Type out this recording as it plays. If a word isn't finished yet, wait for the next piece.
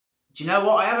Do you know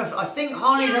what? I think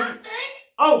Harney's...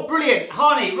 Oh, brilliant.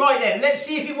 Harney, right then. Let's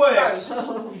see if it works.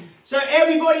 So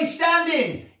everybody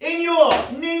standing in your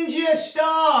ninja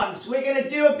stance. We're going to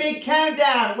do a big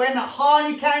countdown. When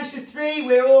Harney counts to 3,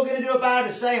 we're all going to do a bow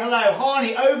to say hello.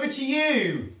 Harney, over to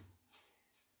you.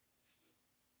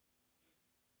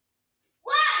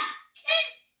 1, 2,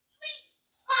 3,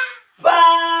 4. Bah!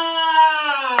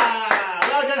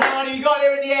 Well done, Harney. You got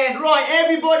there in the end. Right,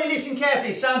 everybody listen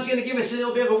carefully. Sam's going to give us a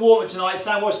little bit of a warm-up tonight.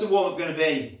 Sam, what's the warm-up going to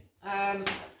be?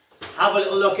 Have a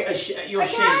little look at your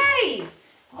sheet.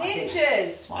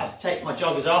 Ninjas. I have to take my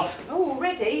joggers off. Oh,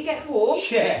 already? Getting warm?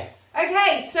 Yeah.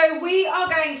 Okay, so we are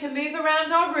going to move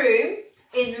around our room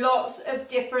in lots of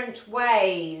different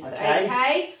ways,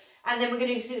 okay? And then we're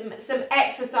going to do some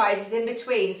exercises in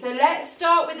between. So let's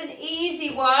start with an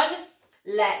easy one.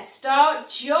 Let's start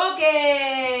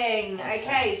jogging.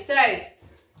 Okay, so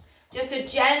just a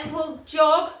gentle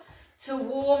jog to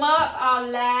warm up our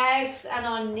legs and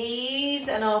our knees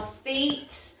and our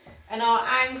feet and our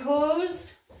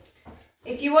ankles.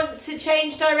 If you want to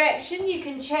change direction, you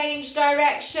can change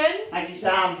direction. Thank you,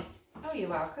 Sam. Oh, you're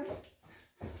welcome.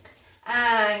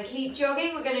 And keep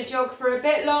jogging. We're going to jog for a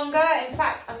bit longer. In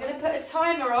fact, I'm going to put a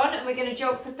timer on and we're going to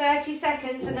jog for 30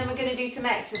 seconds and then we're going to do some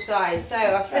exercise. So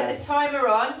I'll put the timer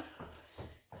on.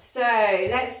 So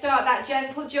let's start that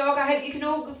gentle jog. I hope you can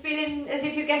all feel as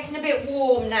if you're getting a bit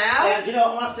warm now. Yeah, do you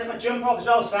know what? I'm going to have to take my jumper off as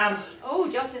well, Sam. Oh,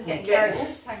 Justin's getting very warm.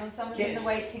 Hang on, someone's in the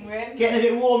waiting room. Getting a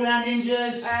bit warm now,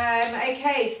 ninjas.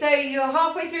 Okay, so you're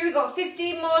halfway through. We've got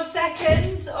 15 more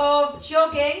seconds of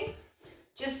jogging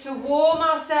just to warm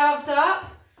ourselves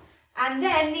up. And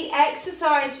then the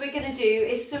exercise we're going to do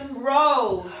is some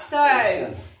rolls.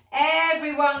 So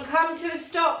everyone come to a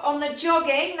stop on the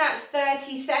jogging. That's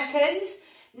 30 seconds.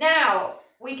 Now,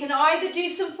 we can either do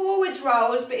some forwards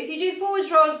rolls, but if you do forwards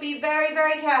rolls, be very,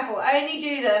 very careful. Only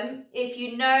do them if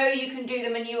you know you can do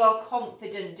them and you are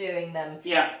confident doing them.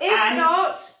 Yeah. If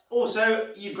not...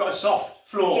 Also, you've got a soft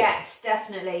floor. Yes,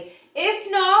 definitely.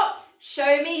 If not,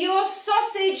 show me your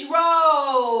sausage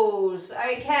rolls.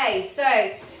 Okay,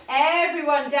 so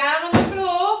everyone down on the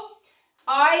floor.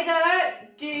 Either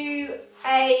do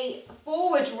a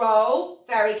forward roll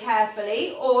very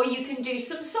carefully, or you can do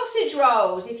some sausage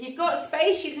rolls. If you've got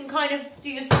space, you can kind of do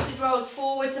your sausage rolls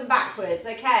forwards and backwards.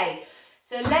 Okay,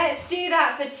 so let's do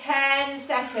that for 10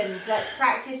 seconds. Let's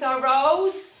practice our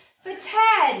rolls for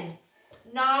 10,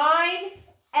 9,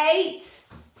 8,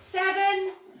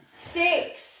 7,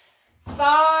 6,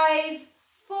 5,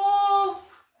 4,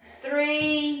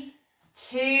 3,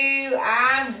 2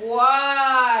 and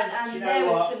 1. And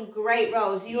there were some great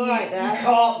rolls. Are you alright there? You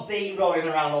can't be rolling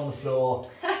around on the floor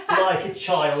like a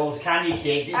child, can you,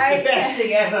 kids? It's the best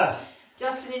thing ever.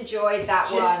 Justin enjoyed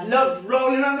that one. Just loved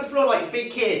rolling around the floor like a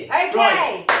big kid. Okay,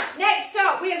 right. Next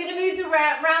up we are going to move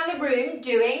around the room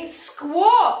doing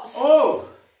squats. Oh!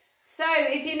 So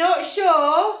if you're not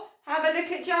sure, have a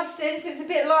look at Justin. So it's a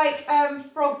bit like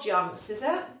frog jumps, is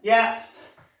it? Yeah.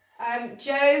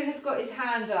 Joe has got his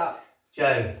hand up.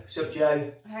 Joe. Sup,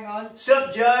 Joe? Hang on.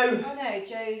 Sup, Joe? Oh no,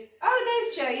 Joe's...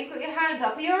 Oh, there's Joe. You've got your hand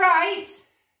up. Are you alright?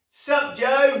 Sup,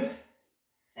 Joe?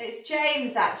 It's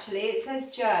James, actually. It says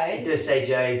Joe. It does say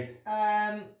Joe.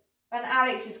 And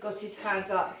Alex has got his hand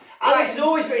up. Alex has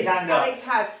always got his hand up. Alex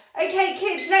has. Okay,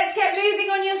 kids, let's get moving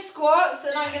on your squats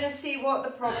and I'm going to see what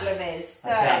the problem is. So,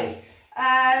 okay.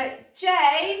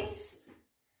 James,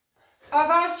 I've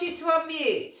asked you to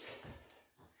unmute.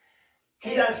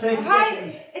 Keep that 30 Hi,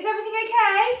 seconds. is everything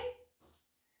okay?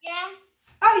 Yeah.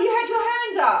 Oh, you had your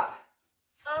hand up.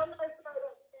 I'm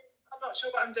not sure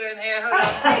what I'm doing here. Hold Oh, on.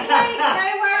 okay, no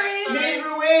worries. Neither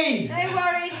are we. No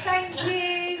worries, thank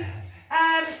you.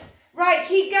 Right,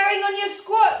 keep going on your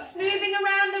squats, moving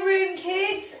around the room,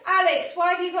 kids. Alex,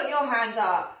 why have you got your hand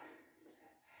up?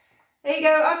 There you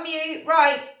go, unmute.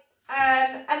 Right,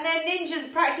 and then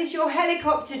ninjas, practice your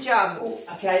helicopter jumps.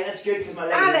 Oh, okay, that's good because my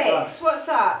legs are Alex, what's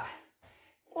up?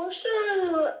 Also,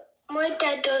 my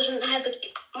dad doesn't have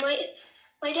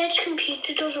my dad's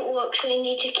computer doesn't work, so he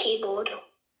needs a keyboard.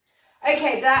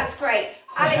 Okay, that's great.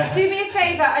 Alex, do me a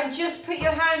favour and just put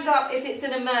your hand up if it's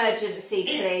an emergency,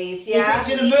 please. Yeah. If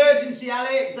it's an emergency,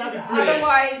 Alex, that'd be brilliant.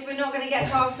 Otherwise, we're not going to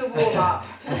get past the warm-up.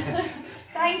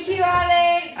 Thank you,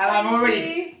 Alex. And I'm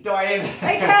already dying.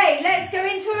 Okay, let's go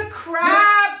into a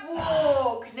crab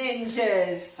walk,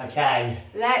 ninjas. Okay.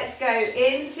 Let's go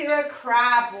into a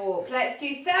crab walk. Let's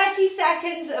do 30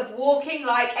 seconds of walking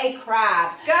like a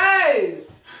crab. Go!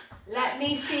 Let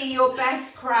me see your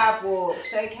best crab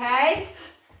walks, okay?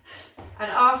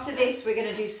 And after this, we're going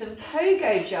to do some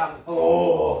pogo jumps.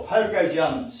 Oh, pogo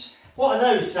jumps. What are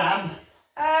those, Sam?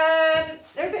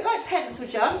 They're a bit like pencil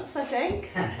jumps, I think.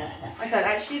 I don't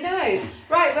actually know.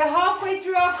 Right, we're halfway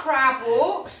through our crab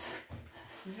walks.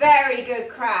 Very good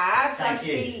crabs. Thank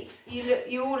you. See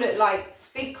you all look like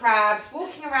big crabs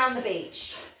walking around the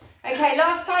beach. Okay,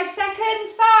 last 5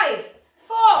 seconds. 5,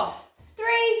 4,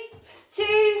 3,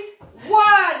 2, 1.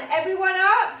 Everyone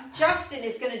up. Justyn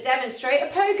is going to demonstrate a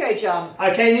pogo jump.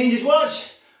 Okay, ninjas,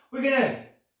 watch. We're going to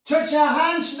touch our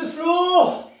hands to the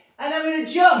floor and then we're going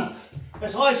to jump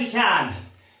as high as we can.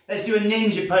 Let's do a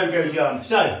ninja pogo jump.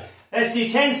 So, let's do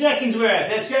 10 seconds worth.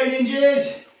 Let's go,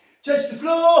 ninjas. Touch the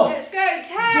floor. Let's go. 10.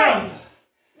 Jump.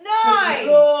 9. Touch the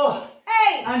floor.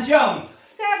 8. And jump.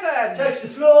 7. Touch the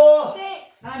floor. 6.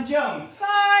 And jump.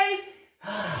 5.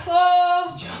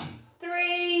 4. Jump.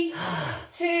 3.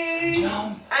 2.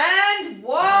 Jump. And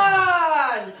 1.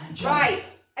 And jump. Right.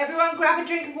 Everyone grab a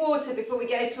drink of water before we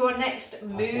go to our next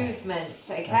movement,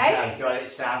 okay? Okay, got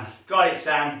it, Sam. Got it,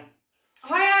 Sam.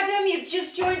 Hi, Adam. You've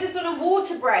just joined us on a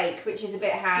water break, which is a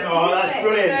bit handy. Oh, that's isn't it?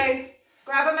 brilliant. So,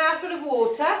 grab a mouthful of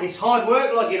water. It's hard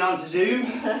work logging onto Zoom.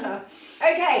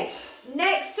 Okay,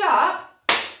 next up,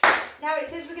 now it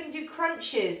says we're going to do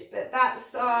crunches, but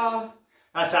that's our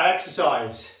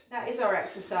exercise. That is our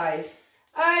exercise.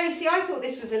 Oh, see, I thought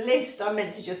this was a list. I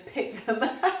meant to just pick them.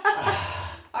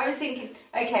 I was thinking,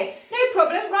 okay, no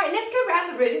problem. Right, let's go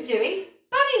around the room doing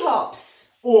bunny hops.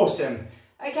 Awesome.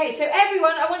 Okay, so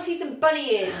everyone, I want to see some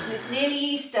bunny ears because it's nearly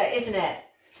Easter, isn't it?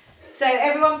 So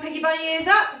everyone put your bunny ears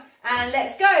up and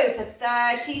let's go for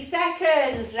 30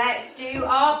 seconds. Let's do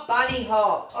our bunny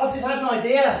hops. I've just had an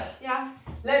idea. Yeah?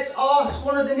 Let's ask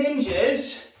one of the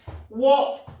ninjas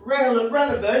what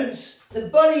relevance the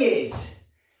bunny is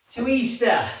to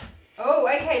Easter. Oh,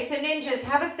 okay, so ninjas,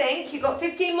 have a think. You've got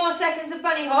 15 more seconds of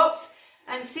bunny hops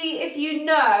and see if you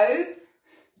know.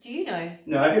 Do you know?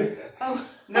 No. Oh.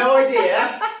 No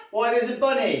idea why there's a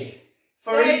bunny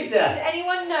for Easter. Does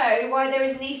anyone know why there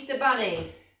is an Easter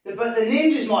bunny? But the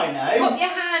ninjas might know. Pop your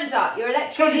hand up, your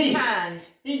electronic hand.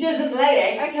 He doesn't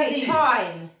lay eggs, does Okay, he?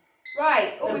 time.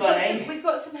 Right, oh, The we've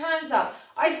got some hands up.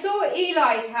 I saw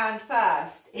Eli's hand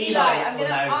first. Eli, I'm going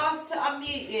to ask to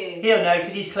unmute you. He'll know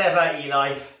because he's clever,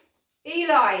 Eli.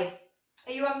 Eli,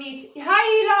 are you unmuted? Hi,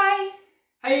 Eli.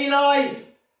 Hey, Eli.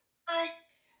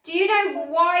 Do you know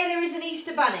why there is an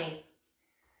Easter bunny?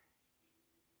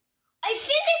 I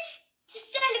think it's to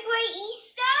celebrate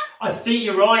Easter. I think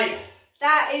you're right.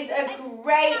 That is a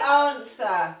great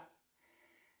answer.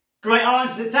 Great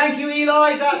answer. Thank you,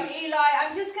 Eli. Thank you, Eli.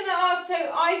 I'm just going to ask,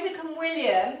 so Isaac and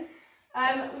William.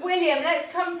 William,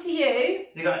 let's come to you.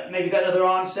 Maybe got another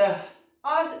answer?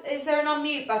 Is there an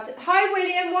unmute button? Hi,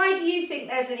 William. Why do you think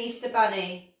there's an Easter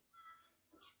bunny?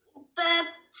 But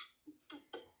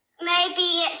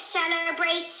maybe it's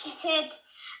celebrated.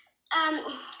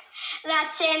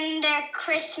 That's in the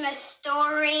Christmas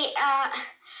story.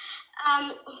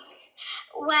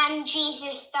 When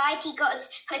Jesus died, he got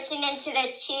put into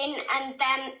the tomb, and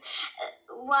then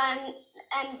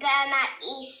at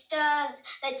Easter,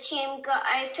 the tomb got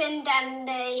opened, and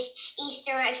the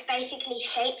Easter egg's basically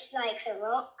shaped like the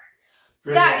rock.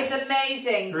 Brilliant. That is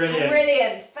amazing. Brilliant.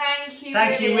 Brilliant. Thank you,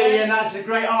 Thank you, William. That's a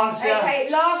great answer. Okay,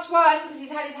 last one, because he's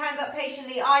had his hand up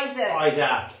patiently. Isaac.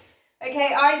 Isaac.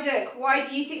 Okay, Isaac, why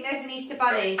do you think there's an Easter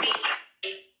bunny?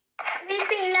 We've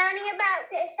been learning about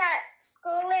this at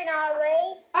school in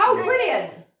RE. Oh,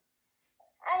 brilliant.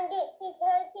 And it's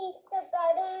because Easter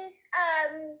bunnies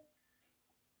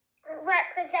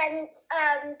represent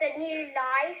the new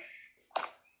life.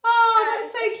 Oh,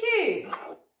 that's so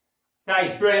cute. That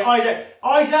is brilliant.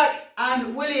 Isaac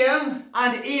and William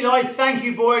and Eli, thank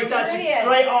you, boys. That's Brilliant.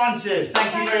 great answers.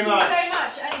 Thank you very much. Thank you so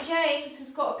much. And James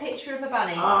has got a picture of a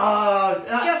bunny.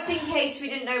 Just Just in case we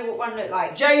didn't know what one looked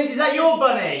like. James, is that your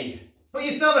bunny? Put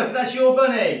your thumb up if that's your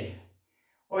bunny.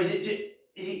 Or is it?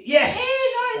 Is it? Yes. It is.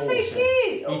 Oh, it's so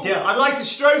cute. He do. I'd like to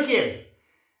stroke him.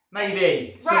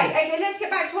 Maybe. Right. Okay. Let's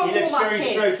get back to our He looks warm-up, very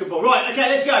kids. strokeable. Right. Okay.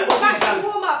 Let's go. Back to the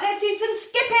warm-up. Let's do some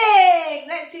skipping.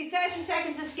 Let's do 30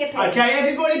 seconds of skipping. Okay.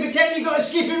 Everybody, pretend you've got a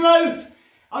skipping rope,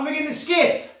 and we're going to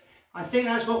skip. I think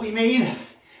that's what we mean.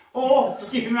 Or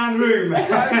skipping around the room.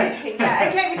 That's what I was thinking. Yeah.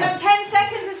 Okay. We've done 10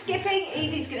 seconds of skipping.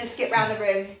 Evie's going to skip around the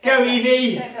room. Go,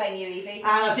 Evie. Don't blame you, Evie. And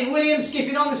I think William's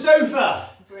skipping on the sofa.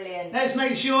 Brilliant. Let's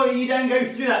make sure that you don't go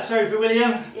through that sofa,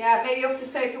 William. Yeah, maybe off the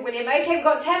sofa, William. Okay, we've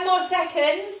got 10 more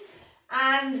seconds.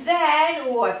 And then,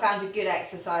 oh, I found a good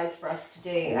exercise for us to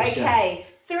do. Awesome. Okay,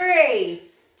 3,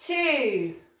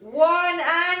 2, 1,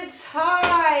 and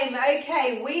time.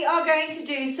 Okay, we are going to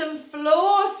do some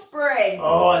floor sprints.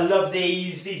 Oh, I love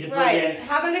these. These are brilliant. Right,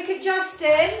 have a look at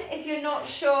Justyn if you're not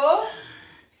sure.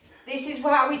 this is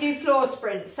how we do floor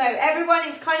sprints. So everyone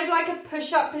is kind of like a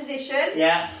push-up position.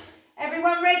 Yeah.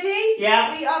 Everyone ready?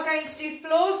 Yeah. We are going to do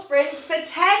floor sprints for 10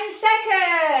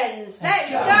 seconds.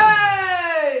 Let's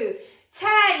go.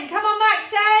 10. Come on, Max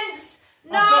Sense.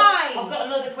 9. I've got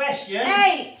another question.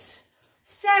 8.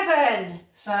 7.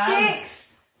 Sam.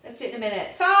 6. Let's do it in a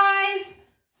minute. 5.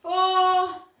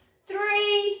 4.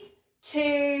 3.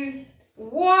 2.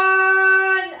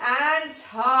 1. And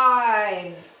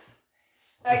time.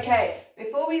 Okay,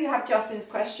 before we have Justyn's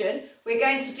question, we're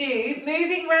going to do,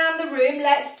 moving around the room,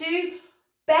 let's do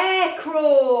bear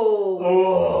crawl.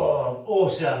 Oh,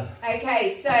 awesome.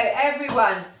 Okay, so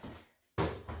everyone,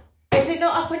 is it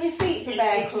not up on your feet for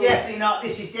bear It's crawl? definitely not.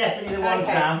 This is definitely the one,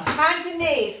 Okay, Sam. hands and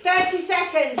knees, 30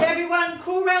 seconds. Everyone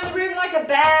crawl around the room like a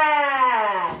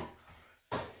bear.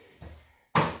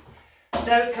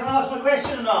 So, can I ask my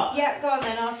question or not? Yep, go on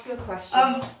then, ask your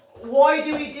question. Why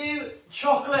do we do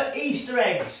chocolate Easter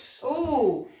eggs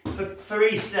Ooh, for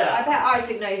Easter? I bet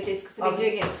Isaac knows this because I've been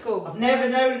doing it at school. I've never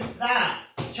known that.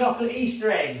 Chocolate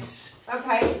Easter eggs.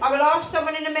 Okay, I will ask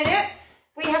someone in a minute.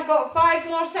 We have got 5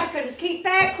 more seconds. Keep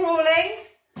bear crawling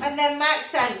and then Max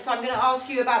Sense. I'm going to ask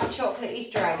you about the chocolate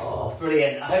Easter eggs. Oh,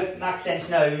 brilliant. I hope Max Sense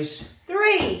knows.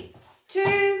 3,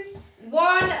 2,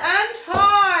 1 and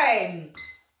time.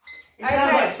 It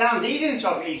sounds like Sam's eating a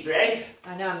chocolate Easter egg.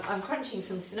 I know, I'm crunching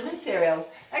some cinnamon cereal.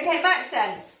 Okay, Max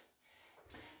Sense.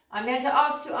 I'm going to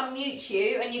ask to unmute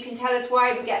you and you can tell us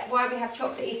why we have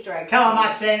chocolate Easter eggs. Come on,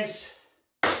 Max Sense.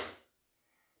 I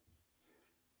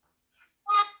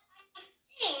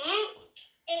think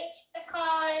it's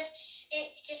because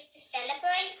it's just to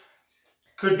celebrate.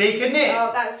 Could be, couldn't it?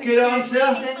 Oh, that's a good answer.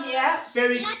 reason, yeah.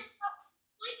 Very.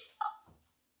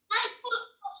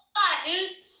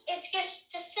 It's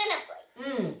just to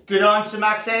celebrate. Good answer,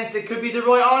 Max Sense. That could be the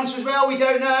right answer as well. We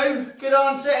don't know. Good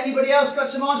answer. Anybody else got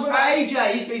some answers? What about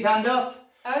AJ? He's got his hand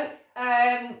up. Oh,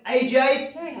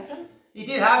 AJ? no, he hasn't. He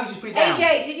did have. He just put it down.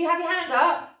 AJ, did you have your hand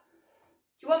up?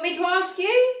 Do you want me to ask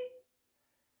you?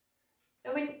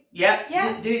 Yeah.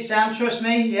 Yeah. Do it, Sam. Trust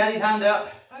me. He had his hand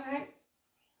up. Okay.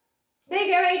 There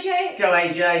you go, AJ. Go,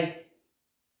 AJ.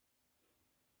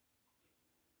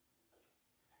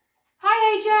 Hi,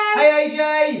 AJ. Hey,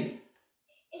 AJ.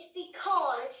 It's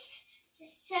because to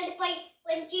celebrate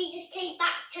when Jesus came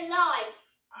back to life.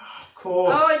 Of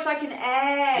course. Oh, it's like an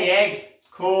egg. The egg.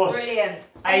 Of course. Brilliant.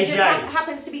 And AJ. it just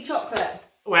happens to be chocolate.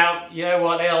 Well, you know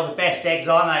what? They are the best eggs,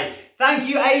 aren't they? Thank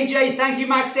you, AJ. Thank you,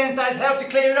 Max Sense. That has helped to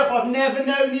clear it up. I've never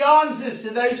known the answers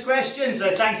to those questions.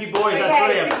 So thank you, boys. That's Okay,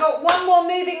 brilliant. we've got one more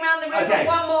moving around the room Okay. and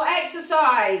one more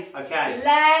exercise. Okay.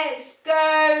 Let's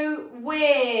go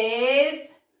with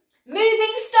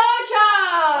moving star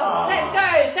jumps. Oh. Let's go.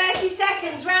 30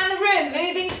 seconds round the room.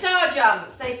 Moving star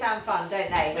jumps. They sound fun,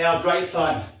 don't they? They are great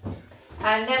fun.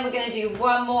 And then we're going to do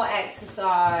one more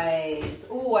exercise.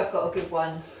 Oh, I've got a good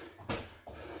one. I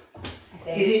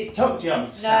think. Is it tuck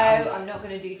jumps? No, Sam? I'm not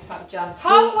going to do tuck jumps.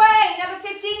 Halfway. Another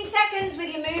 15 seconds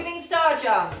with your moving star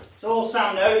jumps. All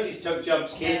Sam knows is tuck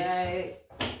jumps, kids. No.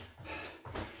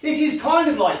 This is kind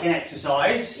of like an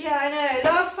exercise. Yeah, I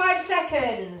know. Last 5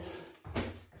 seconds.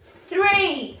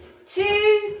 3,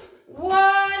 2, 1,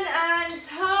 and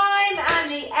time. And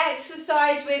the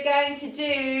exercise we're going to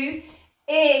do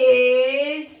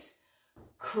is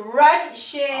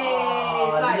crunches.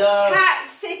 Like cat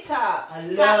sit-ups.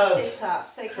 Cat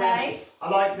sit-ups, okay? I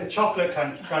like the chocolate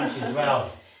crunch as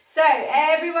well. So,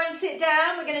 everyone sit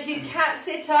down. We're going to do cat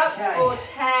sit-ups for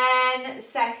 10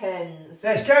 seconds.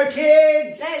 Let's go,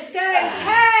 kids. Let's go.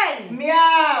 10.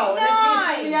 Meow. 9, Let's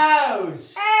see some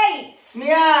meows. 8.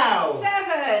 Meow.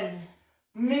 7.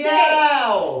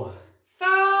 Meow.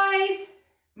 5.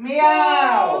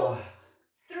 Meow.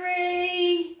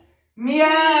 3.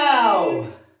 Meow.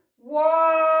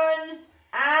 1.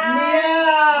 And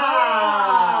Meow.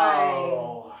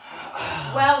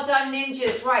 time. Well done,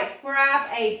 ninjas. Right, grab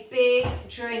a big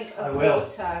drink of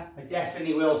water. I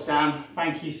definitely will, Sam.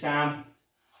 Thank you, Sam.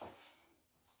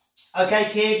 Okay,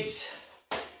 kids.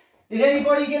 Is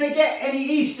anybody going to get any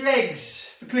Easter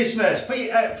eggs for Christmas?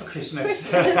 For Christmas.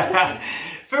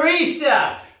 For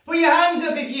Easter. Put your hands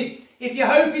up if you're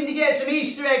hoping to get some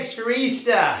Easter eggs for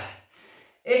Easter.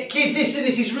 Kids, listen,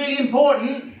 this is really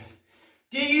important.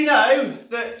 Do you know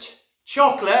that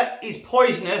chocolate is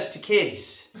poisonous to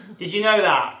kids? Did you know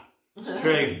that? It's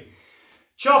true.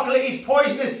 Chocolate is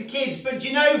poisonous to kids, but do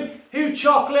you know who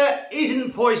chocolate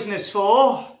isn't poisonous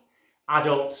for?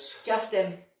 Adults.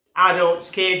 Justyn.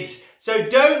 Adults, kids. So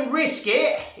don't risk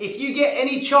it. If you get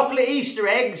any chocolate Easter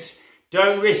eggs,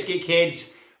 don't risk it, kids.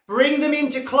 Bring them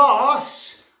into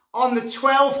class on the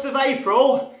 12th of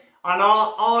April. and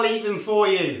I'll eat them for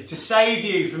you to save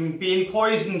you from being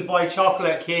poisoned by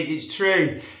chocolate, kids. It's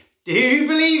true. Who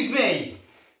believes me?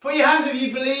 Put your hands up if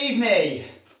you believe me.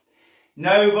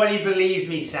 Nobody believes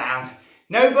me, Sam.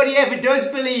 Nobody ever does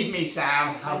believe me,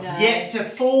 Sam. I've yet to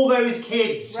fool those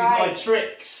kids with my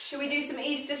tricks. Should we do some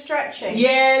Easter stretching?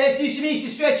 Yeah, let's do some Easter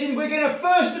stretching. We're going to,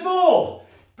 first of all,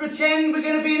 pretend we're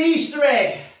going to be an Easter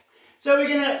egg. So we're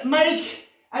going to make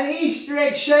an Easter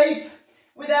egg shape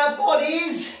with our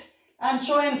bodies and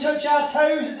try and touch our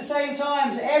toes at the same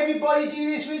time. So everybody do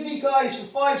this with me, guys, for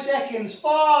 5 seconds.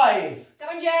 5. Come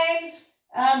on, James.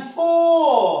 And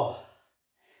 4.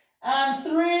 And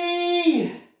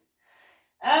 3.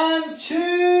 And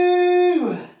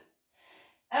 2.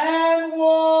 And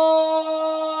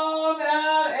 1.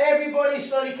 And everybody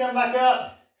slowly come back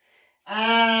up.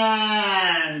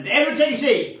 And everyone take a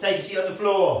seat. Take a seat on the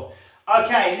floor.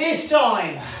 Okay, this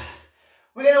time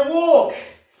we're going to walk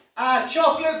our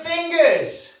chocolate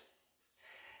fingers.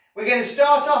 We're going to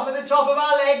start off at the top of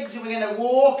our legs and we're going to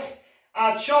walk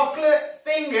our chocolate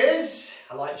fingers.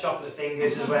 I like chocolate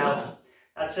fingers as well.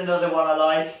 That's another one I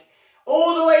like.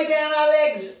 All the way down our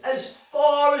legs as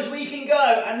far as we can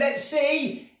go. And let's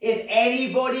see if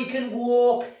anybody can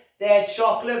walk their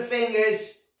chocolate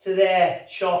fingers to their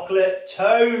chocolate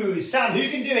toes. Sam, who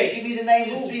can do it? Give me the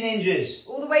names of 3 ninjas.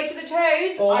 All the way to the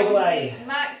toes. All the way.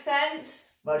 Max Sense,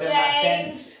 Well done,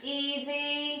 James,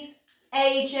 Evie,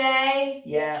 AJ.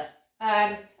 Yeah.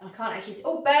 I can't actually see.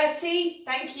 Oh, Bertie.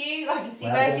 Thank you. I can see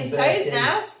Well done, Bertie's Bertie. toes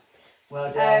now.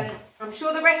 Well done. I'm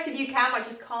sure the rest of you can. I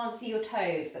just can't see your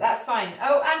toes, but that's fine.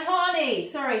 Oh, and Harney.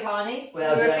 Sorry, Harney.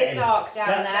 Well We're a done. bit dark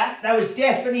down there. That was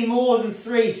definitely more than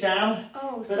 3, Sam.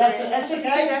 Oh, But sorry. that's I okay.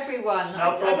 said everyone. No I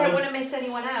don't problem. want to miss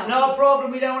anyone out. It's not a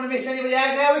problem. We don't want to miss anybody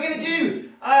out. Now we're going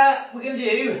to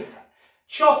do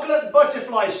chocolate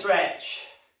butterfly stretch.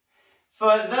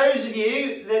 For those of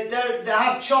you that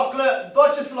have chocolate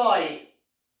butterfly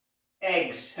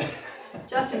eggs.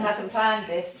 Justin hasn't planned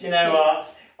this. Do you know what?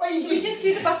 Well, you just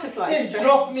do the butterfly just stretch.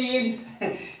 drop me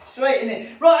in, straight in it.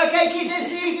 Right, okay, kids, let's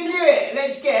see who can do it.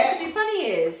 Let's get... Do bunny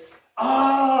ears.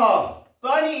 Oh,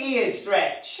 bunny ears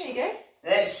stretch. There you go.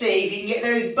 Let's see if you can get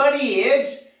those bunny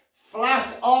ears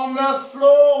flat on the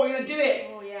floor. We're going to do it.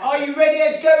 Oh, yeah. Are you ready?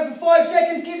 Let's go for 5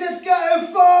 seconds, kids. Let's go.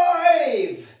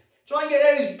 5. Try and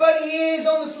get those bunny ears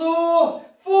on the floor.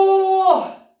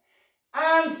 4.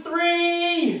 And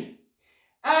 3.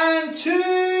 And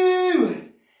 2.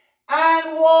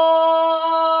 And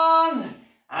 1.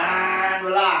 And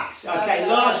relax. Okay,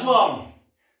 last one.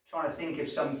 Trying to think of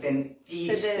something.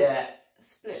 Easter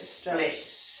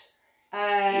splits.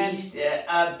 Easter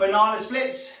banana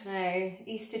splits. No,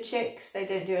 Easter chicks. They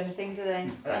don't do anything, do they?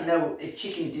 I don't know if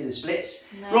chickens do the splits.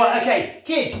 No. Right, okay,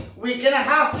 kids, we're going to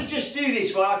have to just do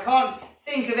this one. I can't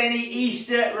think of any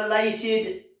Easter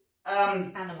related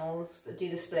animals that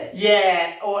do the splits.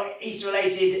 yeah, or Easter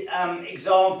related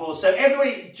examples. So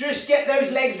everybody just get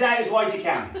those legs out as wide as you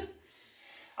can.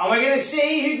 And we're going to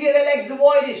see who can get their legs the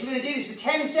widest. We're going to do this for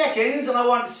 10 seconds and I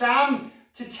want Sam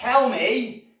to tell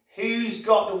me who's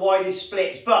got the widest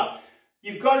splits. But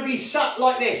you've got to be sat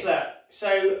like this, look.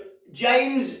 So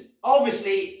James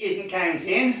obviously isn't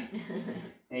counting.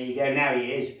 There you go, now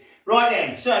he is. Right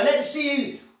then, so let's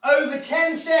see you over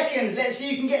 10 seconds. Let's see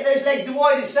who can get those legs the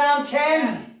widest. Sam,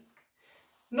 10,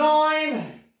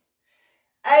 9,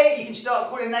 8. You can start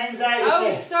calling names out.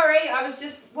 Oh, sorry, I was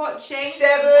just watching.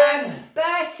 7.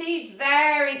 Bertie,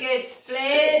 very good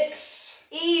split. 6.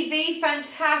 Evie,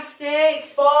 fantastic.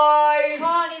 5.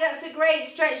 Carney, that's a great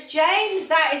stretch. James,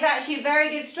 that is actually a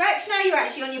very good stretch. Now you're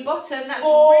actually on your bottom. That's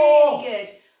 4. really good.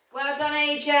 Well done,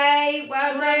 AJ.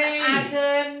 Well 3. done,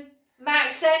 Adam.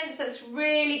 Max Sense, that's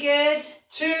really good.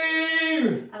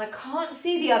 2. And I can't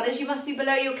see the others. You must be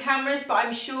below your cameras, but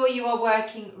I'm sure you are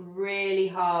working really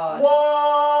hard.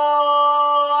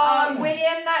 1.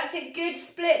 William, that's a good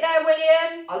split there,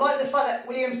 William. I like the fact that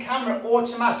William's camera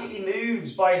automatically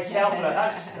moves by itself. Look,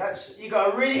 that's you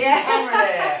got a really good camera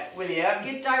there, William.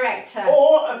 Good director.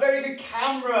 Or a very good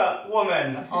camera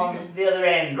woman on the other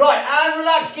end. Right, and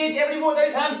relax, kids. Everybody walk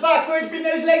those hands backwards. Bring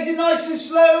those legs in nice and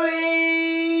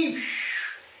slowly.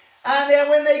 And then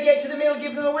when they get to the middle,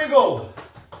 give them a wiggle.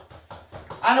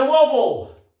 And a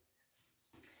wobble.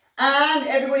 And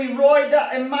everybody ride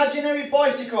that imaginary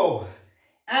bicycle.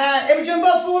 And everybody jump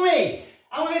up for me.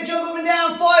 And we're going to jump up and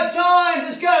down 5 times.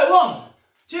 Let's go.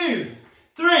 1, 2,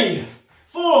 3,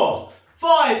 4,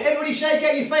 5. Everybody shake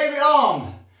out your favourite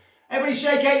arm. Everybody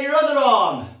shake out your other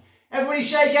arm. Everybody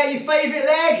shake out your favourite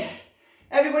leg.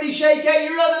 Everybody shake out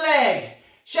your other leg.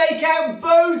 Shake out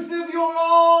both of your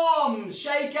arms.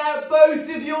 Shake out both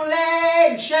of your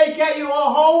legs. Shake out your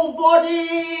whole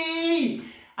body.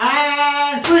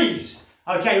 And freeze.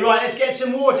 Okay, right, let's get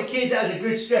some water, kids. That was a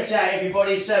good stretch out,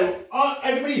 everybody. So,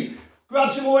 everybody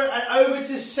grab some water and over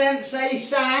to Sensei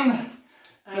Sam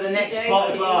for the next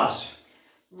part of the class.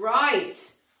 Right,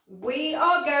 we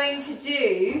are going to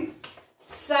do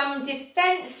some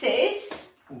defences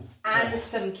and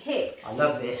some kicks. I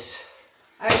love this.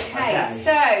 Okay,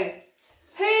 so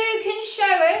who can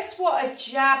show us what a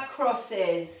jab cross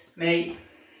is? Me.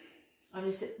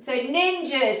 So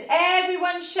ninjas,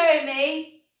 everyone show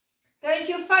me. Go into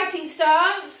your fighting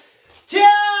stance. Tia!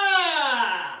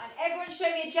 And everyone show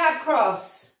me a jab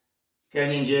cross. Go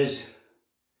ninjas.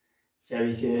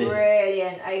 Very good.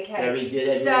 Brilliant, okay. Very good,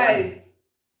 everyone. So,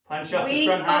 punch off the we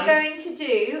front are hand. going to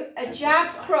do a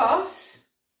jab cross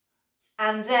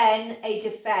and then a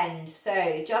defend. So,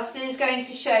 Justyn is going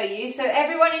to show you. So,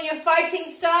 everyone in your fighting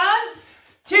stance.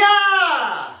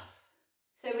 Tia!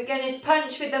 So, we're going to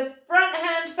punch with the front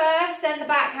hand first, then the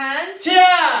back hand. Tia!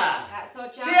 That's our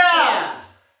jab cross.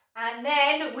 And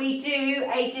then we do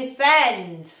a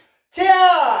defend.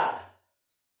 Tia!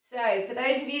 So, for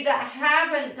those of you that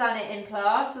haven't done it in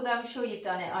class, although I'm sure you've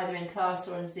done it either in class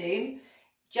or on Zoom,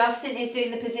 Justyn is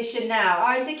doing the position now.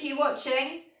 Isaac, are you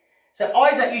watching? So,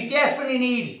 Isaac, you definitely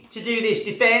need to do this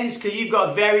defense because you've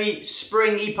got a very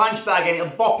springy punch bag and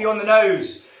it'll bop you on the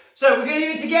nose. So, we're going to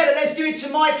do it together. Let's do it to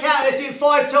my count. Let's do it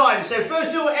 5 times. So,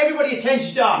 first of all, everybody attention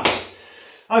stance.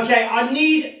 Okay, I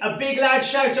need a big loud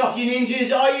shout off you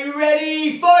ninjas. Are you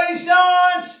ready? Fighting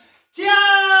stance! Tia!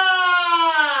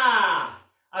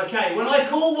 Okay, when I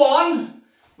call 1,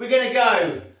 we're going to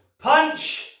go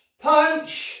punch,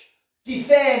 punch,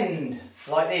 defend.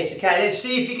 Like this. Okay, let's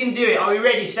see if you can do it. Are we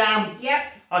ready, Sam? Yep.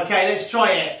 Okay, let's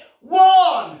try it.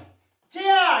 1,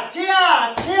 tia,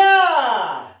 tia,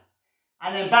 tia.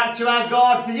 And then back to our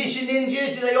guard position,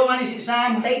 ninjas. Did they all manage it,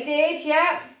 Sam? They did,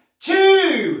 yep.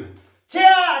 2,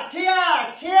 tia,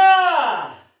 tia,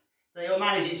 tia. Did they all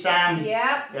manage it, Sam?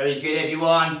 Yep. Very good,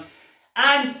 everyone.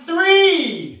 And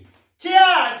 3,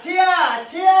 tia, tia,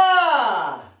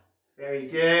 tia. Very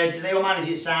good. Did they all manage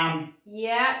it, Sam?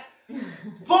 Yep.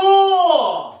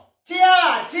 4,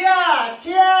 tia, tia,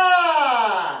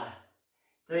 tia.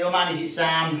 Did they all manage it,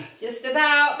 Sam? Just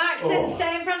about. Maxon,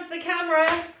 stay in front of the camera.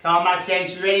 Come on,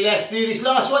 Maxon, ready? Let's do this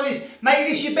last one. Make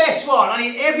this your best one. I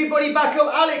need everybody back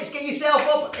up. Alex, get yourself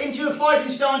up into a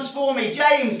fighting stance for me.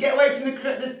 James, get away from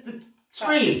the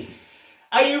screen.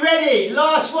 Are you ready?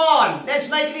 Last one. Let's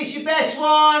make this your best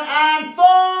one. And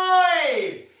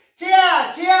 5,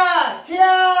 tia, tia,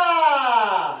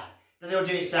 tia. Did they all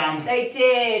do it, Sam? They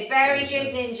did. Very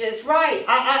good, ninjas. Right.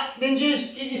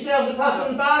 Ninjas, give yourselves a pat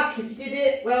on the back if you did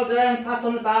it. Well done. Pat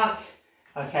on the back.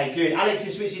 Okay, good. Alex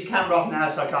has switched his camera off now,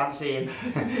 so I can't see him.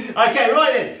 Okay,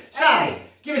 right then. Sam,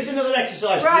 give us another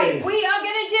exercise. Right, we are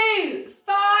going to do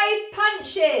 5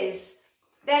 punches.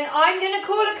 Then I'm going to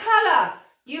call a colour.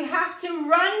 You have to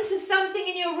run to something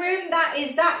in your room that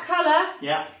is that colour.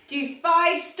 Yeah. Do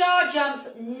 5 star jumps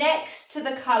next to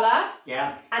the colour.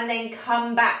 Yeah. And then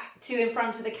come back to in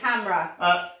front of the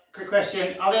camera. Quick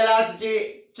question. Are they allowed to do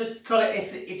it, just colour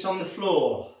if it's on the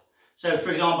floor? So,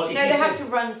 for example, if no, they have to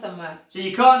run somewhere. So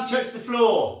you can't touch the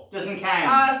floor. Doesn't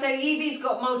count. So Evie's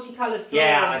got multicoloured floor.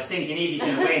 Yeah, I was thinking Evie's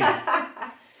going to win.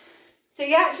 So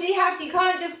you actually have to, you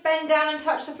can't just bend down and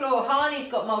touch the floor. Harney's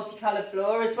got multicoloured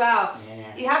floor as well.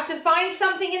 Yeah. You have to find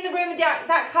something in the room with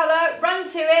that colour, run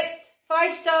to it,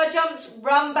 5 star jumps,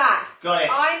 run back. Got it.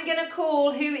 I'm going to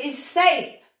call who is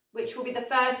safe, which will be the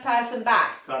first person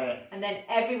back. Got it. And then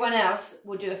everyone else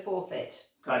will do a forfeit.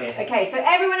 Got it. Okay, so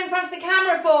everyone in front of the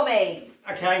camera for me.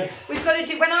 Okay. We've got to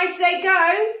do, when I say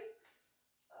go,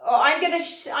 I'm gonna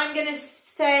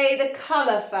say the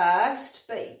colour first,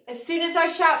 but as soon as I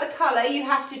shout the colour, you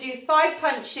have to do 5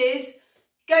 punches,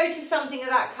 go to something of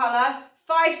that colour,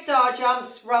 5 star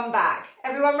jumps, run back.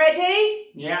 Everyone ready?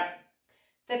 Yeah.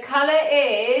 The colour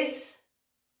is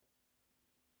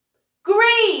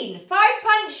green. 5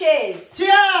 punches.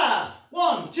 Tia!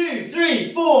 1, 2,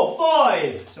 3, 4,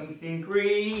 5. Something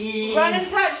green. Run and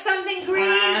touch something green.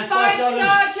 And 5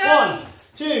 star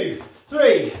jumps. 1, 2,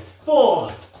 3,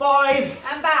 4, 5.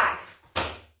 And back.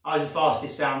 I was the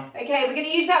fastest, Sam. Okay, we're going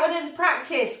to use that one as a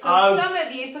practice because some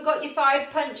of you forgot your 5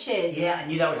 punches. Yeah, I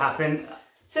knew that would happen.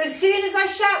 So as soon as I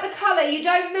shout the colour, you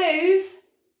don't move.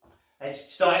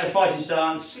 Let's start in a fighting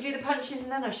stance. We do the punches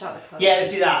and then I shout the colour. Yeah, let's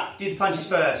do that. Do the punches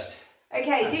first.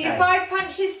 Okay, do your 5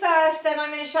 punches first, then I'm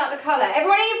going to shout the colour.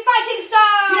 Everyone in your fighting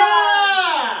stance!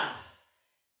 Yeah!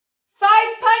 5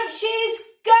 punches,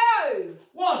 go!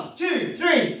 1, 2,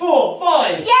 3, 4,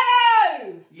 5.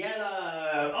 Yellow!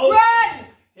 Yellow. Oh. Run!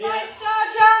 Yeah. 5 star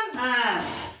jumps! And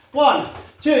 1,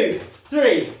 2,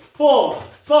 3, 4,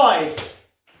 5.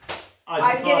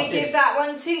 I'm going to give that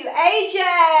one to AJ.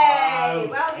 Oh,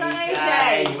 well done,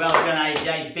 AJ. Well done,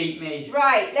 AJ. Beat me.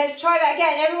 Right, let's try that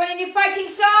again. Everyone in your fighting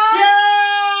stance.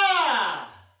 Yeah!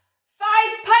 5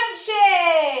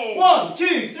 punches. 1,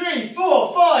 2, 3,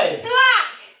 4, 5. Black.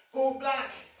 4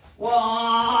 black.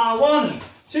 1,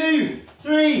 2,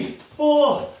 3,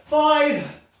 4,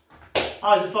 5.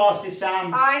 I was the fastest,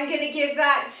 Sam. I'm going to give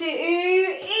that to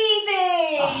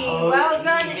Evie. Oh, well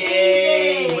done,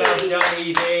 Evie. Well done,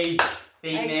 Evie.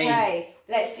 Beat me. Okay,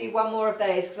 let's do one more of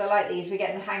those because I like these. We're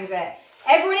getting the hang of it.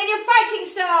 Everyone in your fighting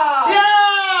stance.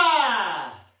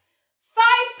 Yeah! 5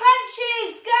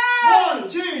 punches, go! 1,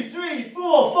 2, 3,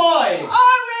 4, 5.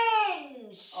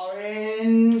 Orange.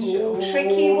 Orange. Ooh,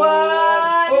 tricky one.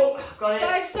 Oh, got it.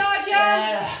 5-star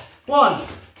jumps. 1,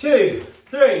 2,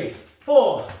 3,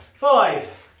 4, 5.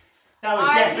 That was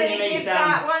I'm definitely going to me, give Sam.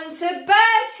 that one to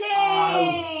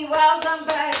Bertie. Well done,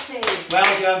 Bertie.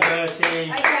 Well done,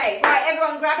 Bertie. Okay, right,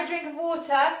 everyone grab a drink of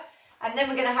water and then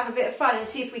we're going to have a bit of fun and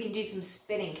see if we can do some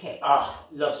spinning kicks. Oh,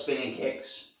 love spinning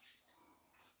kicks.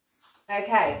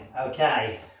 Okay.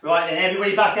 Okay. Right then,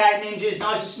 everybody back out, ninjas,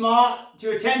 nice and smart.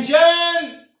 To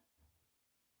attention.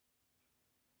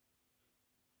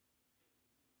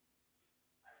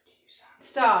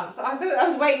 Stance. I thought I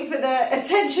was waiting for the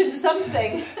attention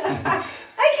something.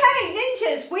 Okay,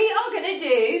 ninjas, we are going to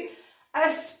do a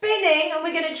spinning and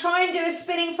we're going to try and do a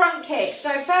spinning front kick. So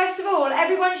first of all,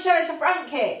 everyone show us a front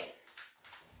kick.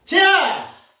 Tia!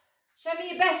 Show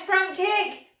me your best front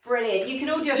kick. Brilliant. You can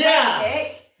all do a front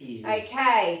kick. Easy.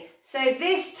 Okay, so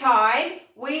this time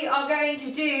we are going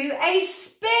to do a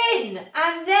spin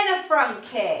and then a front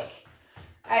kick.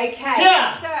 Okay,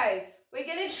 so we're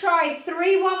going to try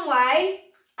 3 one way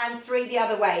and 3 the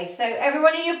other way. So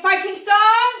everyone in your fighting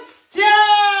stance.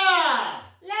 Tia!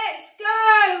 Let's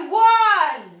go.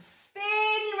 1,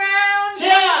 spin round,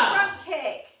 front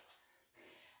kick.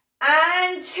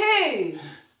 And 2,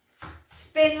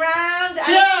 spin round.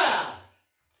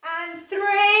 And 3.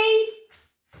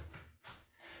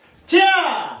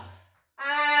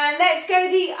 And let's go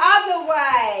the other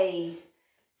way.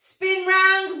 Spin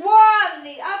round 1,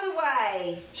 the other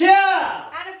way.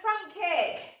 And a front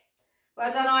kick.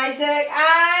 Well done, Isaac.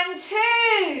 And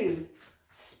 2.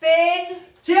 Spin.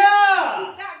 Keep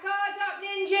that guard up,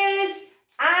 ninjas.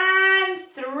 And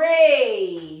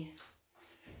 3.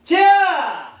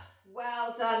 Well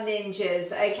done, ninjas.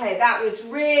 Okay, that was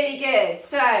really good.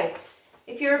 So,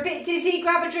 if you're a bit dizzy,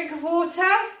 grab a drink of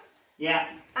water. Yeah.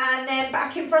 And then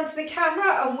back in front of the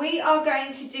camera, and we are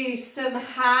going to do some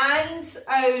hands-only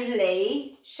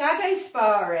shadow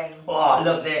sparring. Oh, I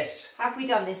love this. Have we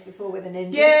done this before with a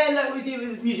ninja? Yeah, like we did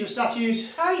with musical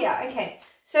statues. Oh yeah, okay.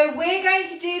 So we're going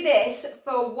to do this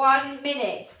for 1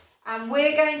 minute, and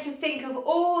we're going to think of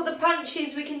all the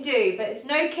punches we can do, but it's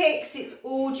no kicks, it's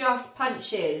all just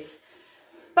punches.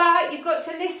 But you've got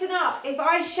to listen up. If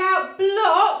I shout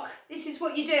block, this is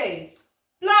what you do.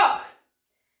 Block.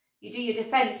 You do your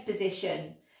defence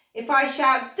position. If I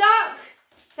shout duck,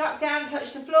 duck down,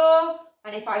 touch the floor.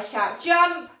 And if I shout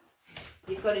jump,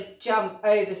 you've got to jump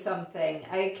over something.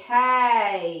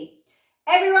 Okay.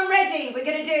 Everyone ready? We're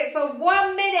going to do it for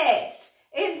 1 minute.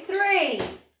 In 3,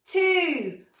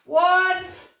 2, 1,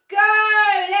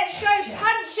 go. Let's go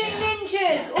punching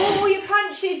ninjas. All your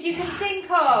punches you can think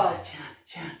of.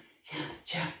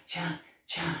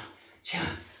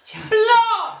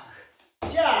 Block.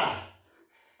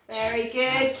 Very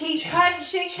good. Keep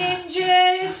punching,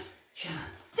 ninjas.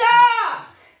 Duck.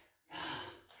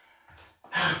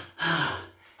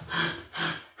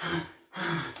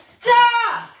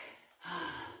 Duck.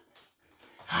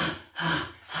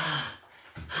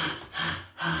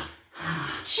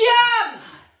 Jump.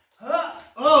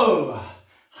 Oh.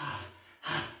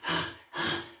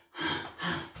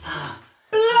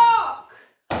 Block.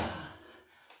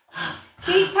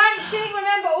 Keep punching.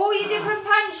 Remember all your different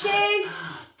punches.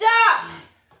 Duck.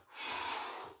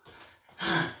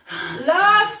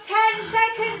 Last 10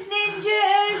 seconds,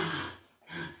 ninjas.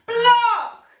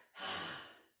 Block.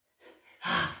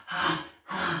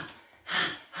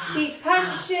 Keep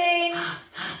punching.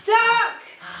 Duck.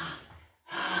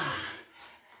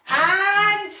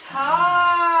 And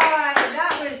time.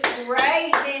 That was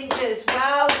great, ninjas.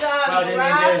 Well done. Well done,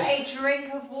 Grab ninjas. a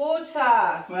drink of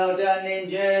water. Well done,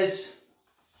 ninjas.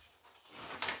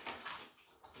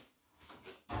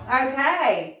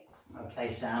 Okay.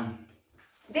 Okay, Sam.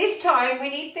 This time we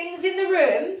need things in the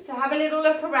room, so have a little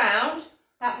look around.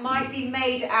 That might be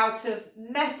made out of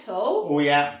metal, Oh,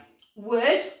 yeah.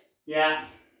 wood, Yeah.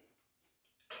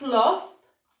 cloth,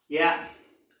 Yeah.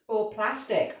 or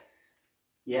plastic.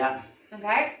 Yeah.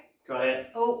 Okay. Got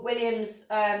it. Oh, William's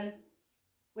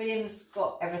William's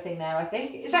got everything there, I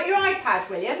think. Is that your iPad,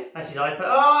 William? That's his iPad.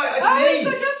 Oh, it's me. It's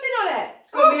got Justyn on it.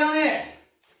 It's got me on it.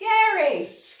 Scary.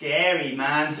 Scary,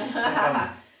 man.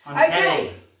 I'm Okay.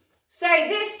 telling. So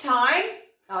this time,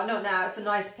 oh, not now, it's a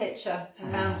nice picture of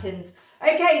mountains.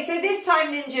 Okay, so this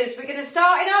time, ninjas, we're going to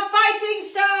start in our fighting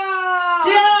style.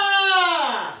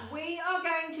 Yeah! We are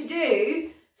going to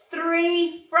do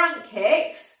 3 front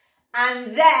kicks,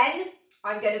 and then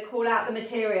I'm going to call out the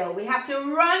material. We have to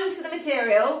run to the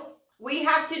material. We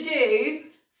have to do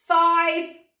 5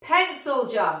 pencil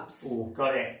jumps. Oh,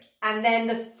 got it. And then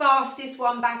the fastest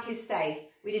one back is safe.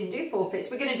 We didn't do forfeits.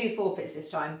 We're going to do forfeits this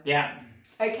time. Yeah.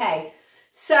 Okay,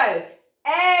 so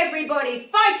everybody,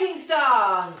 fighting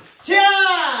stance.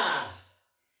 Yeah!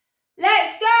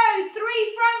 Let's go.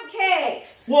 3 front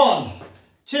kicks. 1,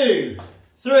 2,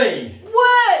 3.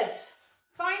 Wood.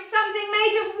 Find something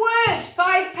made of wood.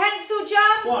 5 pencil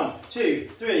jumps. 1, 2,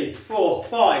 3, 4,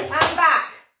 5. And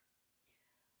back.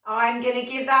 I'm going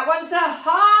to give that one to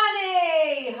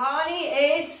Hani.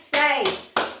 Hani is safe.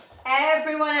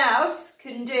 Everyone else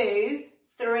can do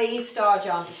 3 star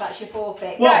jumps. That's your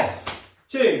forfeit. 1, Go.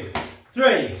 2,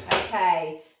 3.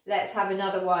 Okay, let's have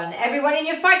another one. Everyone in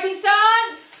your fighting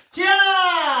stance.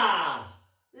 Yeah!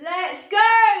 Let's go.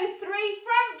 3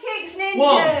 front kicks, ninjas.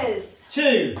 1,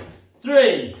 2,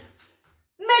 3.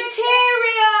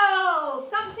 Material.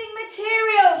 Something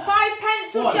material. 5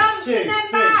 pencil 1, jumps 2, and then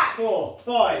 3, back. 4,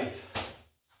 5.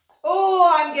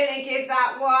 Oh, I'm going to give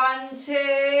that one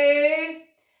to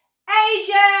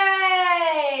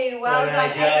AJ. Well done,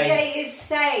 AJ. AJ is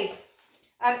safe.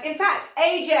 In fact,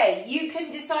 AJ, you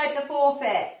can decide the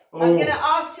forfeit. I'm Oh. going to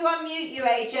ask to unmute you,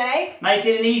 AJ. Make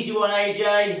it an easy one,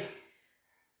 AJ.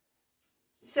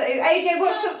 So, AJ,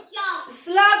 what's the...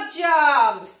 Slug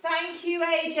jumps. Thank you,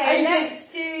 AJ. AJ, Let's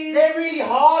do... They're really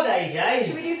hard, Should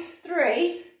AJ. we do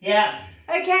 3? Yeah.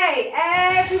 Okay,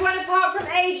 everyone apart from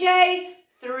AJ,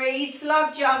 3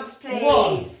 slug jumps, please.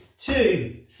 1,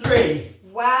 2, 3.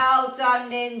 Well done,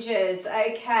 ninjas.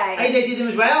 Okay. AJ did them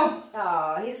as well.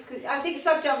 Oh, I think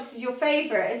slug jumps is your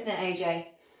favourite, isn't it, AJ?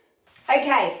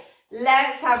 Okay,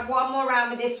 let's have one more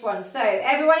round with this one. So,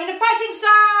 everyone in a fighting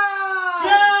style.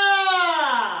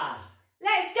 Yeah!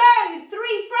 Let's go.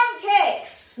 3 front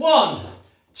kicks. 1,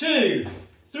 2,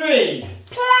 3.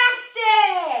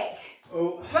 Plastic.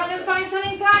 Oh. Run and find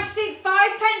something plastic.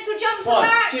 5 pencil jumps 1,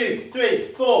 back. 2, 3,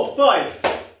 4,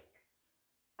 5.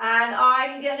 And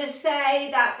I'm going to say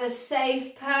that the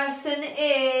safe person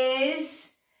is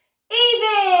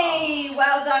Evie.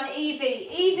 Well done, Evie.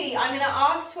 Evie, I'm going to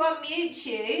ask to unmute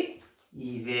you.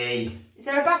 Evie. Is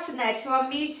there a button there to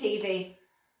unmute Evie?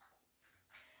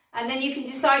 And then you can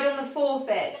decide on the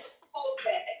forfeit.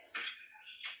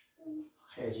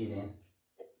 I heard you then.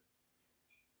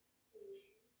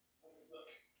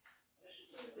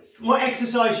 What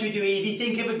exercise should we do, Evie?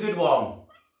 Think of a good one.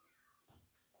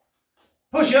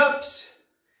 Push-ups.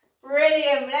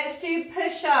 Brilliant. Let's do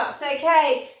push-ups.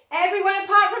 Okay. Everyone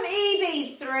apart from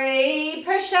Evie, 3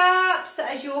 push-ups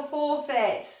as your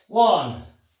forfeit. 1,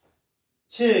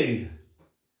 2,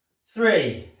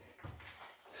 3.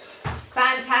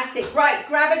 Fantastic. Right,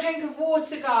 grab a drink of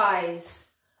water, guys.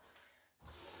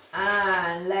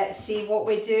 And let's see what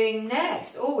we're doing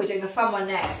next. Oh, we're doing a fun one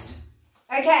next.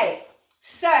 Okay,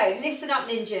 so listen up,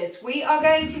 ninjas. We are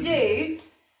going to do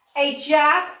a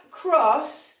jab,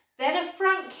 cross, then a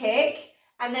front kick,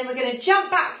 and then we're going to jump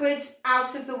backwards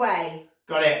out of the way.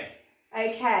 Got it.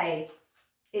 Okay.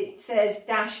 It says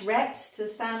dash reps to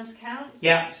Sam's count.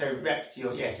 Yeah, so reps to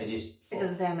your, yes, I just... It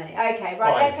doesn't say how many. Okay,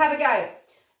 right, let's have a go.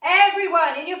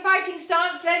 Everyone, in your fighting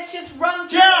stance, let's just run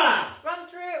through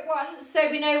it once so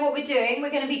we know what we're doing. We're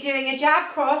going to be doing a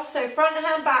jab cross, so front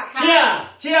hand, back hand.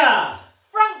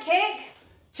 Front kick.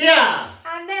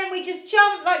 And then we just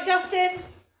jump like Justyn,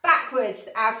 backwards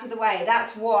out of the way.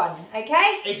 That's 1,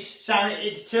 okay? It's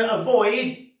to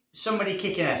avoid somebody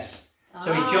kicking us.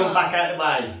 So we jump back out of the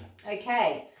way.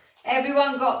 Okay,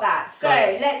 everyone got that. So Got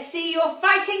it. let's see your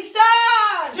fighting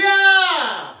stance.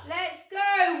 Let's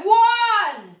go.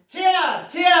 1.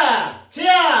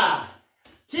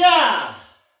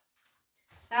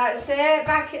 That's it.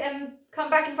 Back and come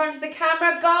back in front of the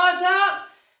camera. Guard up.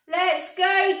 Let's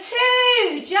go.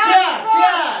 2. Jump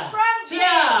cross, front kick.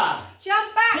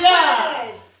 Jump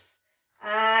backwards.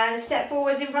 And step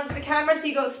forwards in front of the camera so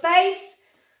you got space.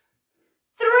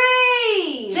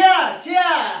 3.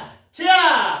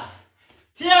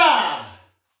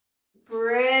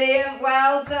 Brilliant.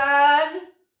 Well done.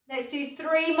 Let's do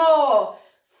 3 more.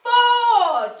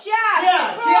 4.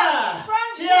 Jab. Cross,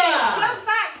 front kick. Jump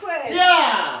backwards.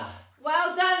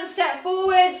 Well done. Step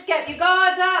forwards. Get your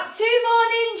guard up. 2 more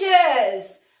ninjas.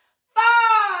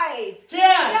 5.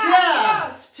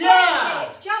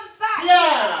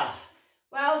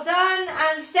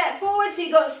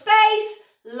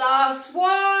 Last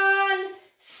one.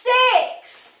 6.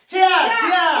 Tia,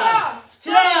 tia,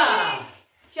 tia,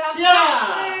 Jump tia.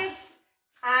 backwards.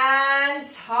 And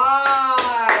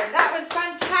time. That was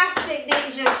fantastic,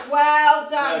 ninjas. Well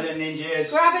done. Well done, ninjas.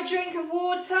 Grab a drink of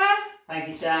water. Thank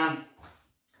you, Sam.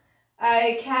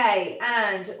 Okay,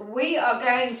 and we are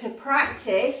going to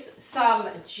practice some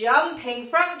jumping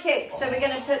front kicks. So we're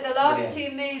going to put the last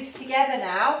 2 moves together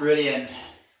now. Brilliant.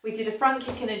 We did a front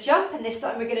kick and a jump, and this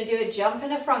time we're going to do a jump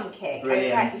and a front kick.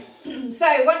 Brilliant. Okay.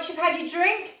 So once you've had your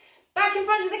drink, back in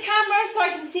front of the camera so I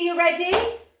can see you ready.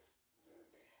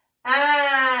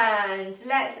 And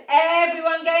let's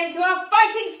everyone go into our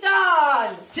fighting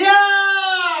stance.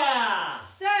 Tia!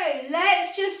 So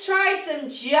let's just try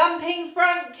some jumping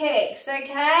front kicks,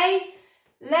 okay?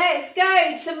 Let's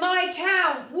go to my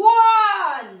count.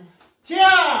 1. Tia!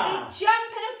 Big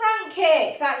jump and a front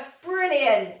kick. That's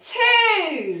brilliant.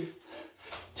 2.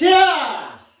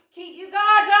 Tia! Keep your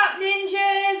guard up,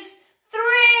 ninjas.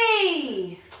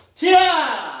 3.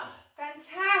 Tia!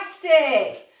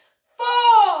 Fantastic.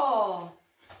 4.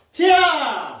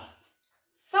 Tia!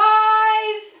 5.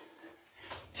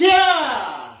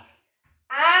 Tia!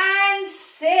 And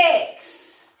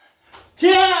 6.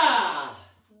 Tia!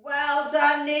 Well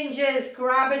done, ninjas.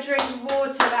 Grab a drink of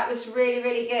water. That was really,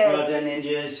 really good. Well done,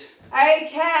 ninjas.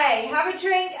 Okay, have a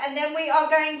drink and then we are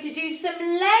going to do some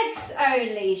legs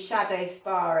only shadow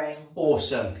sparring.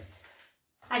 Awesome.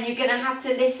 And you're going to have to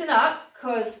listen up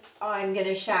because I'm going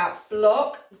to shout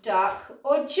block, duck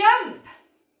or jump.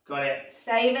 Got it.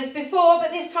 Same as before,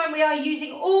 but this time we are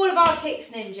using all of our kicks,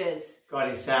 ninjas. Got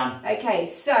it, Sam. Okay,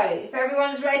 so if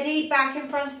everyone's ready, back in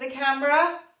front of the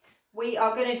camera, we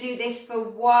are going to do this for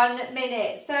 1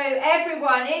 minute. So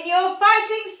everyone in your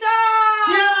fighting stance.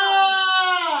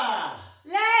 Tia!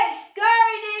 Let's go,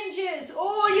 ninjas.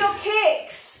 All your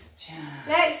kicks. Tia!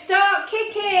 Let's start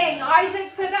kicking.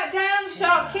 Isaac, put that down.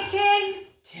 Start kicking.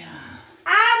 Tia!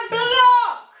 And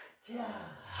block. Tia!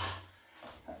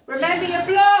 Remember your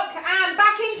block and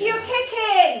back into your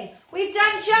kicking. We've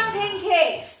done jumping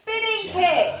kicks, spinning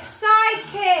kicks, side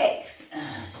kicks.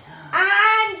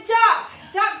 And duck.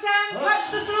 Duck down, touch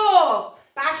the floor.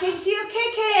 Back into your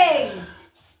kicking.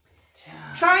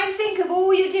 Try and think of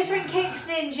all your different kicks,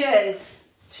 ninjas.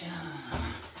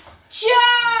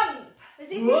 Jump! As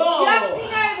if you're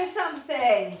jumping over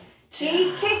something.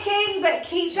 Keep kicking, but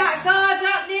keep that guard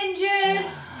up, ninjas.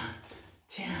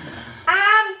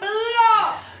 And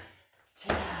block.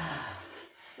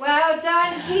 Well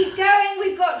done, keep going.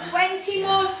 We've got 20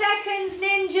 more seconds,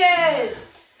 ninjas.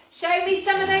 Show me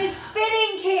some of those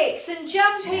spinning kicks and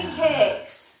jumping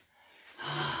kicks.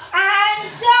 And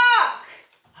duck.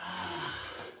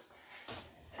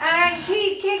 And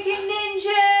keep kicking,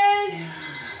 ninjas.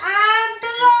 And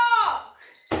block.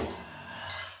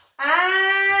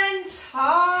 And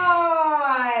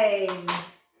time.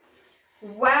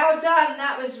 Well done,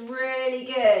 that was really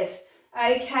good.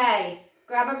 Okay,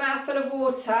 grab a mouthful of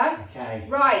water. Okay.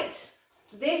 Right,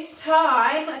 this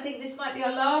time, I think this might be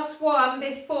our last one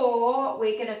before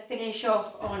we're going to finish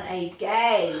off on a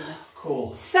game.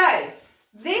 Cool. So,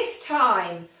 this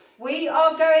time, we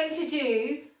are going to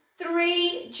do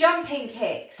 3 jumping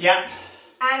kicks. Yeah.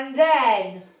 And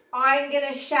then I'm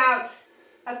going to shout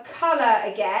a colour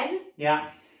again. Yeah.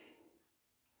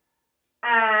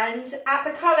 And at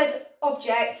the coloured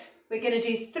object, we're going to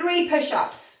do 3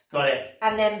 push-ups. Got it.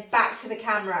 And then back to the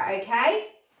camera, okay?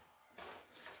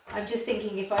 I'm just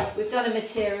thinking if we've done a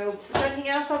material. Is there anything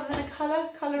else other than a colour?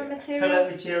 Colour and material? Colour,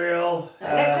 material. No,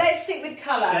 let's stick with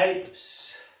colour.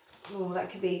 Shapes. Oh, that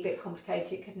could be a bit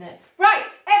complicated, couldn't it? Right,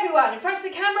 everyone, in front of the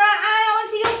camera, and I want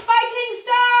to see your fighting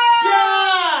style!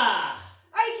 Yeah!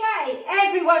 Okay,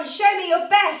 everyone, show me your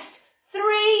best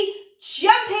 3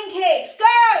 jumping kicks.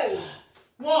 Go!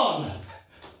 1,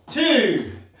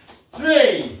 2,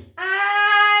 3.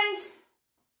 And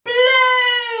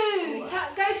blue!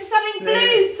 Go to something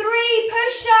blue. 3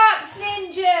 push-ups,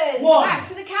 ninjas. 1, back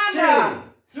to the camera.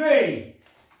 2, 3.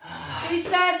 Who's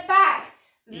first back?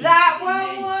 That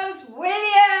one was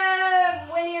William.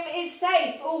 William is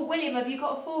safe. Oh, William, have you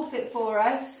got a forfeit for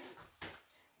us?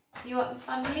 You want to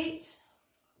unmute?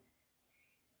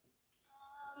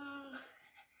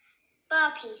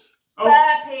 Burpees. Oh.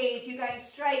 Burpees. You're going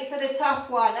straight for the tough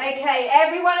one. Okay,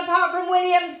 everyone apart from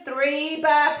William, 3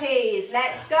 burpees.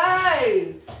 Let's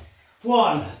go.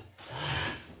 1,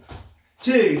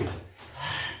 2,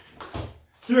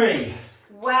 3.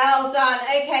 Well done.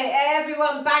 Okay,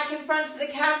 everyone back in front of the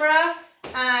camera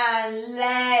and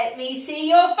let me see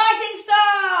your fighting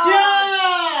style.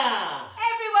 Yeah!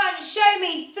 Everyone show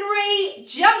me 3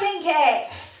 jumping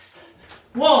kicks.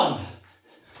 1,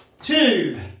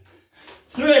 2,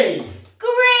 3.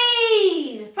 Green.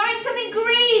 find something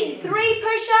green. 3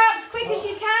 push-ups, quick as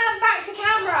you can. Back to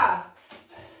camera.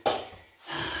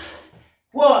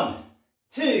 1,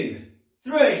 2,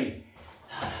 3.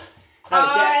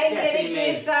 I'm going to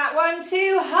give that one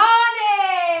to Harney.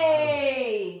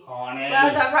 Harney.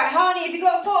 Well done. Right, Harney, have you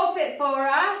got a forfeit for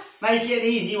us? Make it an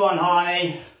easy one,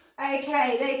 Harney.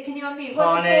 Okay, can you unmute? What's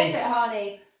Harney. the forfeit,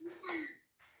 Harney?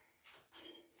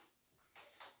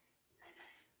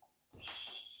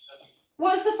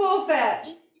 What's the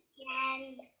forfeit?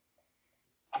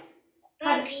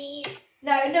 Burpees.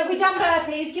 No, we've done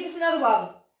burpees. Give us another one.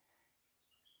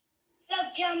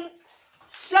 Slug jump.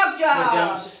 Slug jumps.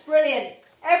 jumps. Brilliant.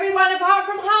 Everyone apart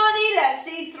from Harney, let's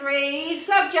see 3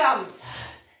 slug jumps.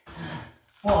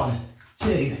 1,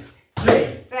 2,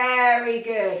 3. Very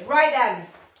good. Right then,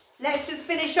 let's just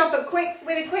finish off with a quick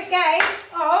game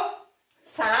of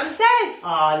Sam Says. Oh,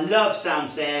 I love Sam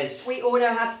Says. We all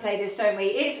know how to play this, don't we?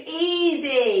 It's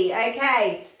easy.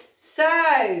 Okay,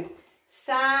 so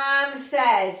Sam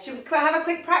Says. Should we have a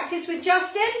quick practice with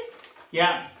Justyn?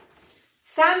 Yeah.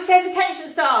 Sam Says attention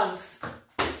stance.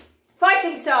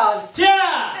 Fighting stance.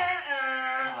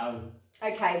 Yeah.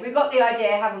 Okay, we've got the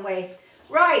idea, haven't we?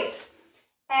 Right,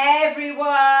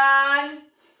 everyone.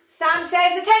 Sam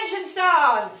Says attention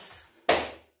stance.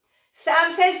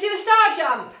 Sam Says do a star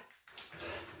jump.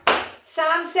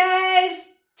 Sam Says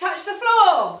touch the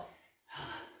floor.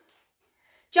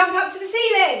 Jump up to the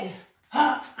ceiling.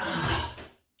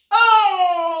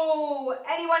 Oh!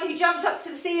 Anyone who jumped up to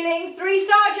the ceiling, 3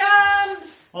 star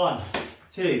jumps. 1,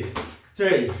 2,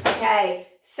 3. Okay,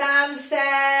 Sam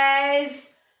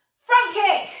Says front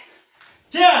kick.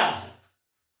 Yeah.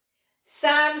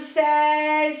 Sam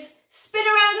Says spin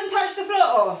around and touch the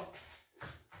floor.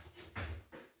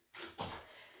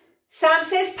 Sam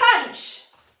Says punch.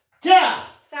 Yeah.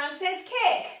 Sam Says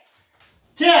kick.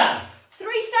 Yeah.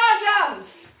 3 star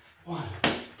jumps. 1,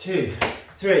 2,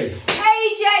 3.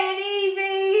 AJ and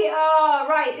Evie. Oh,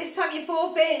 right, this time your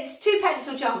forfeits. 2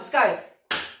 pencil jumps, go.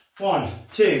 1,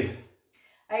 2.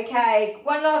 Okay,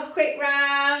 one last quick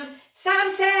round. Sam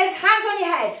Says hands on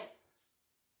your head.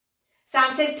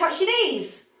 Sam Says touch your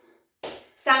knees.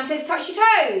 Sam Says touch your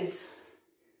toes.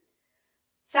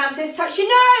 Sam Says touch your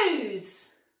nose.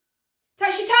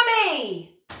 Touch your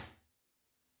tummy.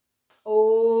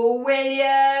 Oh,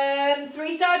 William.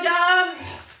 3 star jumps.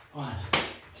 1,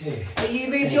 2. You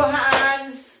moved your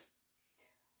hands.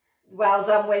 Well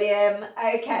done, William.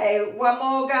 Okay, one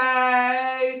more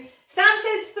go. Sam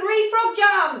Says 3 frog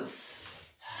jumps.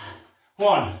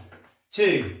 1,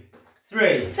 2,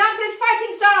 3. Sam Says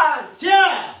fighting stance.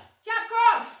 Yeah. Jab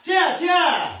cross. Yeah.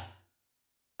 Yeah.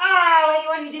 Oh,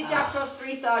 anyone who did jab cross,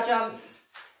 3 star jumps.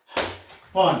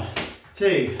 1,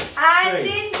 2, And 3.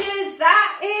 ninjas,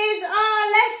 that is our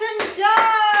lesson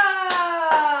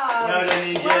done. Well done,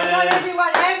 ninjas. Well done,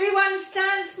 everyone. Everyone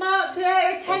stand smart to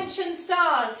their attention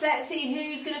stance. Let's see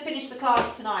who's going to finish the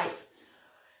class tonight.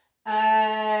 Who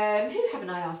haven't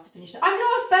I asked to finish? I'm going to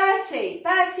ask Bertie.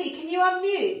 Bertie, can you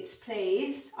unmute,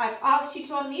 please? I've asked you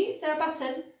to unmute. Is there a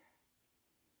button?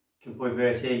 Good boy,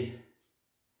 Bertie.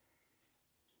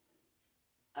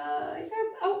 Is there?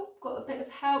 Oh, got a bit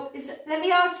of help. Let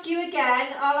me ask you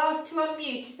again. I'll ask to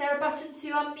unmute. Is there a button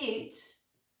to unmute?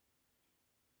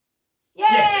 Yay!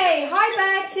 Yes. Hi,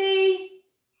 Bertie.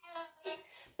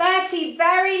 Bertie,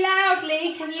 very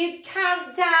loudly, can you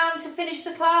count down to finish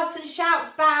the class and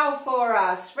shout bow for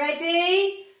us?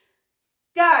 Ready?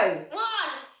 Go. 1,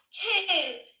 2,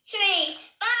 3,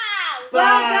 bow.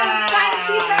 Well done. Thank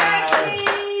you,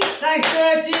 Bertie. Thanks,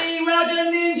 Bertie. Well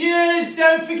done, ninjas.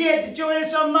 Don't forget to join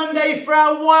us on Monday for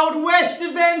our Wild West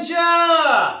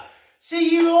adventure. See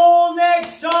you all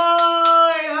next time.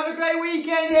 Have a great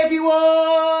weekend,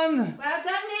 everyone.